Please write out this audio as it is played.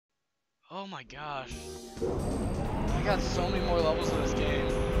Oh my gosh. I got so many more levels in this game.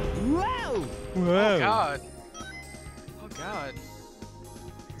 Whoa! Oh god. Oh god.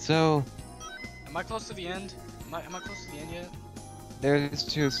 So, Am I close to the end? Am I close to the end yet? there's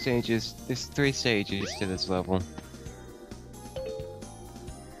 2 stages. There's 3 stages to this level.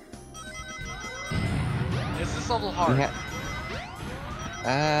 Is this level hard?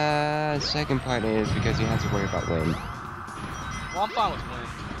 Second part is because you have to worry about wind. Well, I'm fine with wind.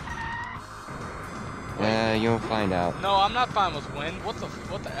 You'll find out. No, I'm not fine with wind. What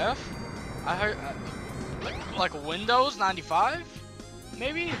the F? I heard like Windows 95?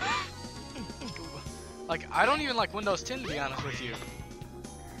 Maybe? Like I don't even like Windows 10 to be honest with you.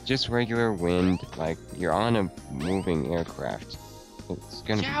 Just regular wind, like you're on a moving aircraft. It's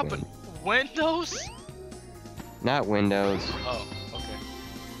gonna Yeah, be but wind. Windows? Not Windows. Oh, okay.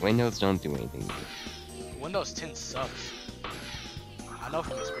 Windows don't do anything. Windows 10 sucks. I know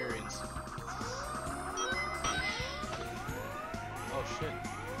from experience. Oh shit.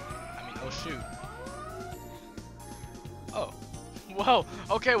 I mean, oh shoot. Oh. Whoa.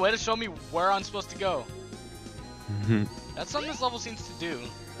 Okay, way to show me where I'm supposed to go. That's something this level seems to do.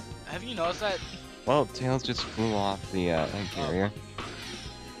 Have you noticed that? Well, Tails just flew off the egg carrier.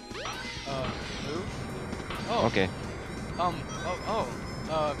 Move? Oh. Okay.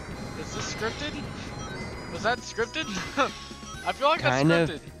 Is this scripted? Was that scripted? I feel like that's Kind of.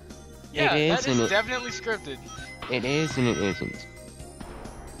 scripted. Yeah, It is, that is and definitely scripted. It is and it isn't.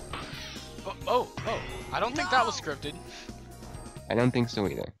 Oh. I don't think that was scripted. I don't think so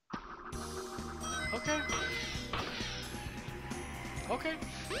either. Okay. Okay.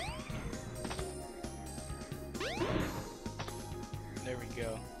 There we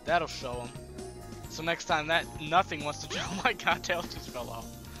go. That'll show him. So next time that nothing wants to show. Oh my god, Tails just fell off.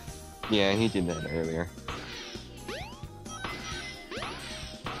 Yeah, he did that earlier.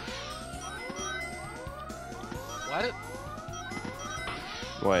 Why did?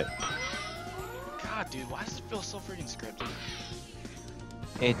 What? God, dude, why does it feel so freaking scripted?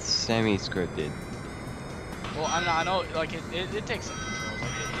 It's semi-scripted. Well, I know, like it takes some controls.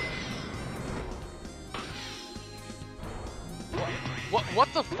 Like what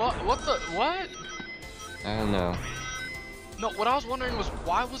the fuck? What? I don't know. No, what I was wondering was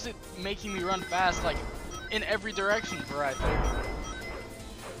why was it making me run fast, like in every direction for right there?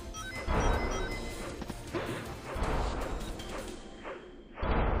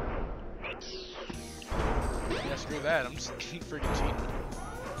 Yeah, screw that. I'm just freaking cheating.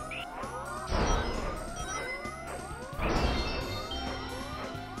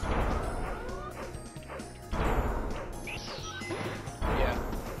 Yeah.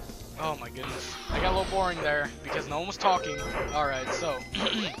 Oh my goodness. I got a little boring there because no one was talking. Alright, so.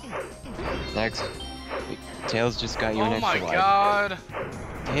 Next. Tails just got you an Oh extra my life. god.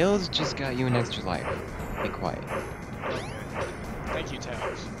 Tails just got you an extra life. Be quiet. Okay. Thank you,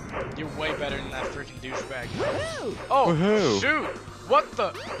 Tails. You're way better than that freaking douchebag. Oh, Woohoo. shoot! What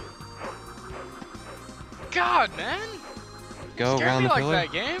the? God, man! Go Scared around me the like pillar.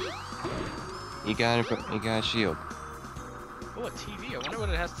 that game? You got a shield. Oh, a TV. I wonder what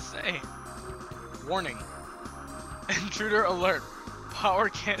it has to say. Warning. Intruder alert. Power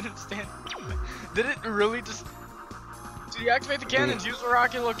cannon stand. Did it really just... To deactivate the cannons, use the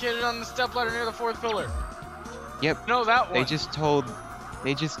rocket located on the stepladder near the 4th pillar. Yep. No, that one. They just told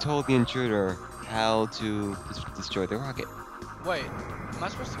the intruder how to destroy the rocket. Wait, am I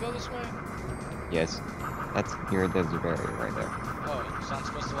supposed to go this way? Yes. There's a barrier right there. Oh, so I'm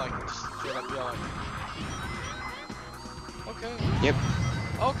supposed to like just straight up yell like... Okay. Yep.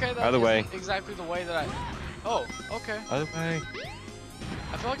 Okay, that Other is way. exactly the way that I... Oh, okay. Other way.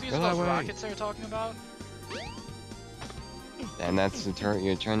 I feel like these are Other those way. rockets they were talking about. And that's the turret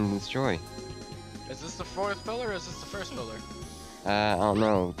you're trying to destroy. Is this the 4th pillar or is this the 1st pillar? I don't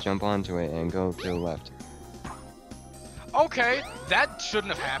know. Jump onto it and go to the left. Okay, that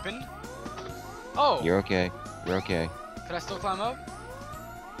shouldn't have happened. Oh, You're okay. You're okay. could I still climb up?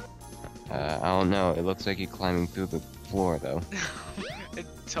 I don't know. It looks like you're climbing through the floor though. It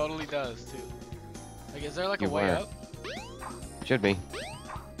totally does too. Like, is there like You a way were. up? Should be.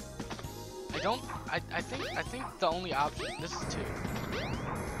 I think the only option, this is 2.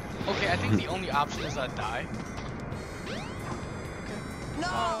 Okay, I think the only option is die. Okay.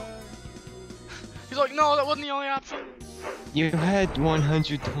 No! He's like, no, that wasn't the only option. You had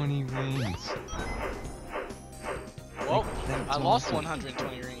 120 rings. Well, That's I lost awesome.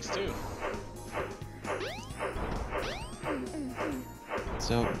 120 rings too.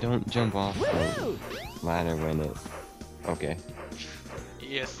 So don't jump off the ladder when it. Okay.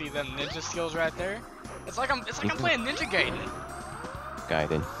 Yeah, see them ninja skills right there? It's like I'm playing Ninja Gaiden.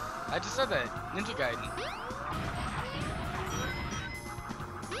 Gaiden. I just said that. Ninja Gaiden.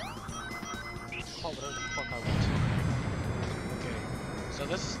 Call whatever the fuck I want to. Okay. So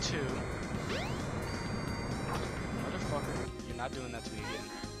this is 2. Motherfucker. You're not doing that to me again.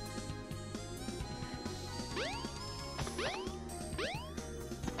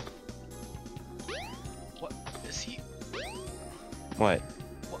 What? Is he? What?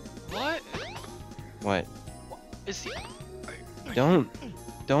 What? What? Is he? Don't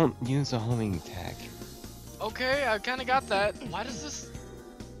use a homing attack. Okay, I kind of got that. Why does this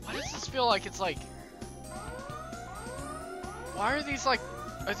feel like it's like? Why are these like?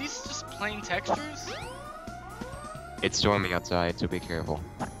 Are these just plain textures? It's storming outside, so be careful.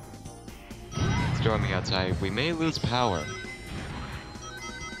 It's storming outside. We may lose power.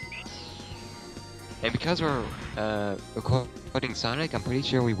 And because we're recording Sonic, I'm pretty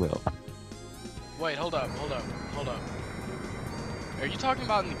sure we will. Wait, hold up. Are you talking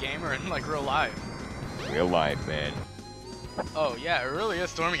about in the game or in like real life? Real life, man. Oh yeah, it really is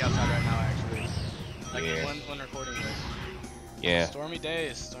storming outside right now, actually. Like Yeah. when recording this. Yeah. Stormy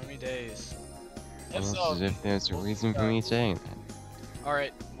days. If Almost so, as if there's a reason for me saying that. all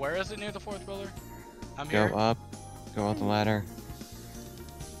right, where is it near the 4th pillar? I'm Go here. up the ladder.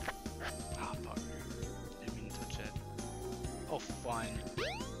 Ah, fuck. Didn't mean to touch it. Oh, fine.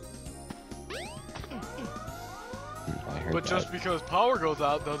 I heard But that. just because power goes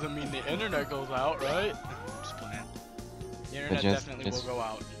out doesn't mean the internet goes out, right? Just playing. The internet definitely will go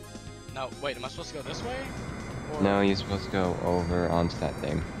out. Now, wait, am I supposed to go this way? Or... No, you're supposed to go over onto that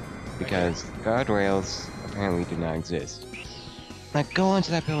thing. Because guardrails apparently do not exist. Like, go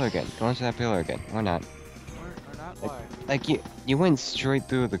onto that pillar again. Why not? Or not? Why? Like, you went straight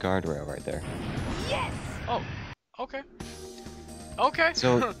through the guardrail right there. Yes! Oh, okay. Okay.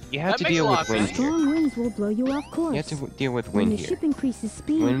 So, you have That to makes deal a lot with of wind sense. here. Strong winds will blow you off course. You have to deal with when wind the here. ship increases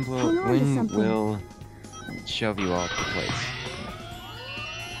speed, Wind hang on to something. will shove you off the place.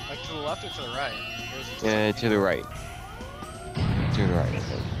 Like to the left or to the right? Or is it just To the right. To the right, I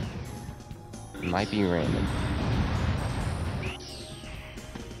think. It might be random.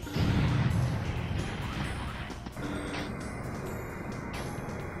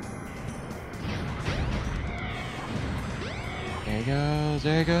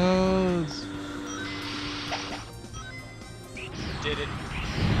 There he goes! Did it.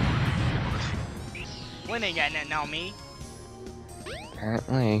 When ain't got nothing on me.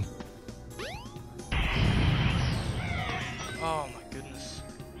 Apparently. Oh my goodness.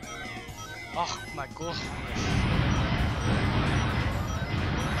 Oh my goodness.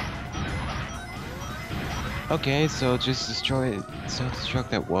 Okay, so just destroy it. Self-destruct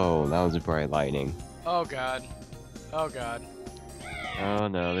that. Whoa, that was a bright lightning. Oh god. Oh god. Oh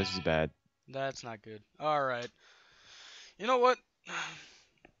no, this is bad. That's not good. Alright. You know what?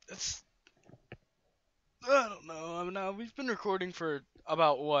 It's... I don't know. I mean, we've been recording for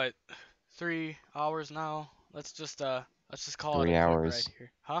about, what? 3 hours now? Let's just call 3 it a quit hours. right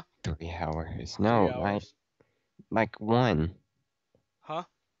here. Huh? 3 hours. No, 3 hours. like 1. Huh?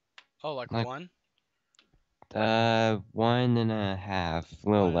 Oh, like Like- 1? 1.5. A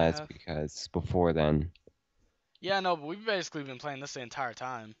little 1.5? less because before then. Yeah, no, but we've basically been playing this the entire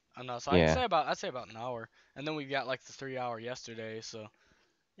time. I know, so Yeah. I'd say about an hour, and then we got like the 3 hour yesterday. So,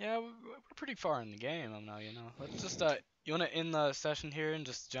 yeah, we're pretty far in the game. I'm now, you know. Let's just you wanna end the session here and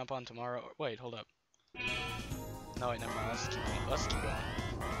just jump on tomorrow? Wait, hold up. No, wait, never mind. Let's keep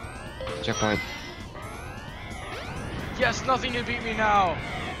going. Checkpoint. Yes, nothing can beat me now.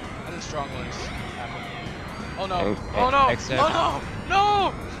 And then strong winds happen. Oh no! And- Oh no! except- Oh no!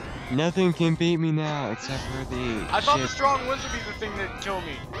 No! Nothing can beat me now except for the I thought the ship. strong winds would be the thing that kill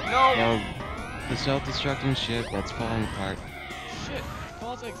me. No! No, the self-destructing ship that's falling apart. Shit! It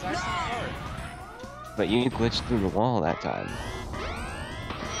falls the exact same part. But you glitched through the wall that time.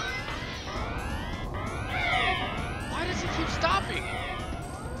 Why does it keep stopping?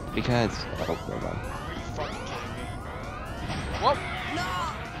 Because oh, never mind. Are you fucking kidding me? Whoop!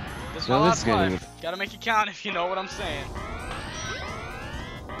 This is So my this last is gonna life. Gotta make it count if you know what I'm saying.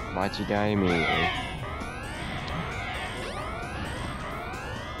 Watch you die immediately.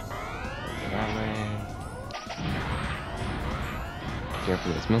 That way.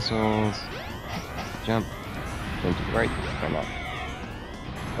 Careful with missiles. Jump. Then to the right. Why not?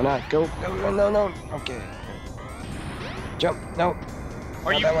 Why not? Go. No. Okay. Jump. No.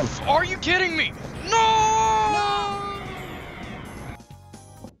 Are Not you that one. are you kidding me? No!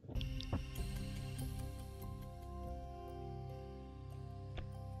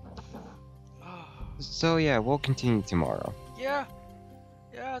 So yeah, we'll continue tomorrow. Yeah.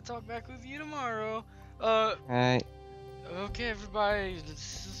 I'll talk back with you tomorrow. Alright. Okay, everybody.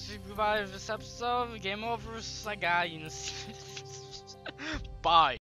 This is goodbye for this episode. Game over. Bye.